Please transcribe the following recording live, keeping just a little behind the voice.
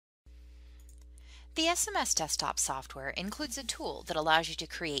The SMS Desktop software includes a tool that allows you to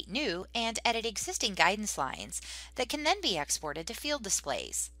create new and edit existing guidance lines that can then be exported to field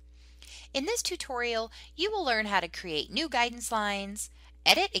displays. In this tutorial, you will learn how to create new guidance lines,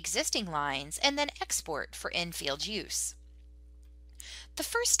 edit existing lines, and then export for in-field use. The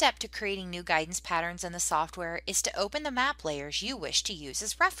first step to creating new guidance patterns in the software is to open the map layers you wish to use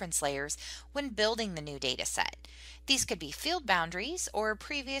as reference layers when building the new data set. These could be field boundaries or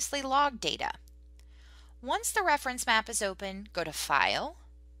previously logged data. Once the reference map is open, go to File,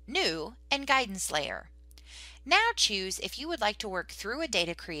 New, and Guidance Layer. Now choose if you would like to work through a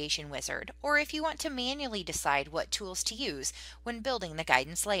data creation wizard or if you want to manually decide what tools to use when building the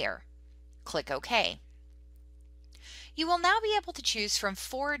guidance layer. Click OK. You will now be able to choose from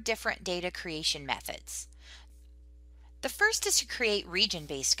 4 different data creation methods. The first is to create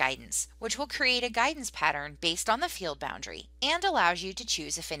region-based guidance, which will create a guidance pattern based on the field boundary and allows you to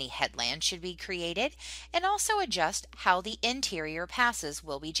choose if any headland should be created and also adjust how the interior passes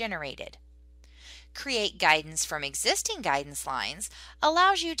will be generated. Create guidance from existing guidance lines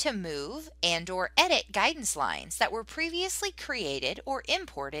allows you to move and/or edit guidance lines that were previously created or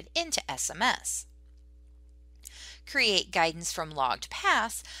imported into SMS. Create guidance from logged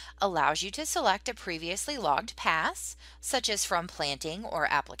paths allows you to select a previously logged path, such as from planting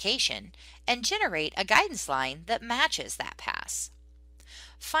or application, and generate a guidance line that matches that path.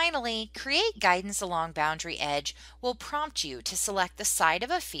 Finally, create guidance along boundary edge will prompt you to select the side of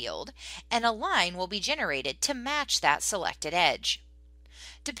a field, and a line will be generated to match that selected edge.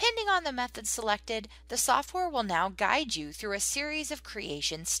 Depending on the method selected, the software will now guide you through a series of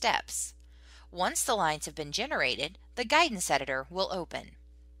creation steps. Once the lines have been generated, the guidance editor will open.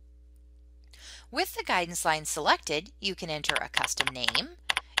 With the guidance line selected, you can enter a custom name,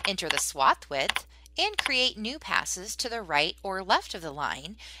 enter the swath width, and create new passes to the right or left of the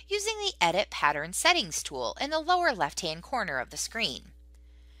line using the Edit Pattern Settings tool in the lower left-hand corner of the screen.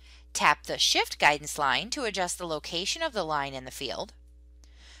 Tap the Shift guidance line to adjust the location of the line in the field.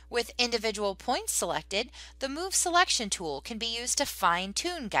 With individual points selected, the Move Selection tool can be used to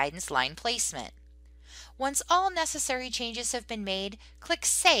fine-tune guidance line placement. Once all necessary changes have been made, click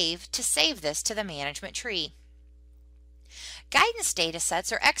Save to save this to the management tree. Guidance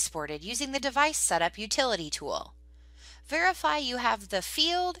datasets are exported using the Device Setup utility tool. Verify you have the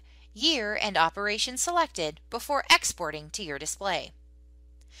field, year, and operation selected before exporting to your display.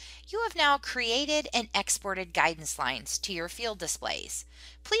 You have now created and exported guidance lines to your field displays.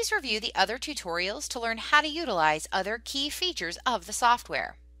 Please review the other tutorials to learn how to utilize other key features of the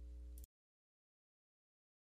software.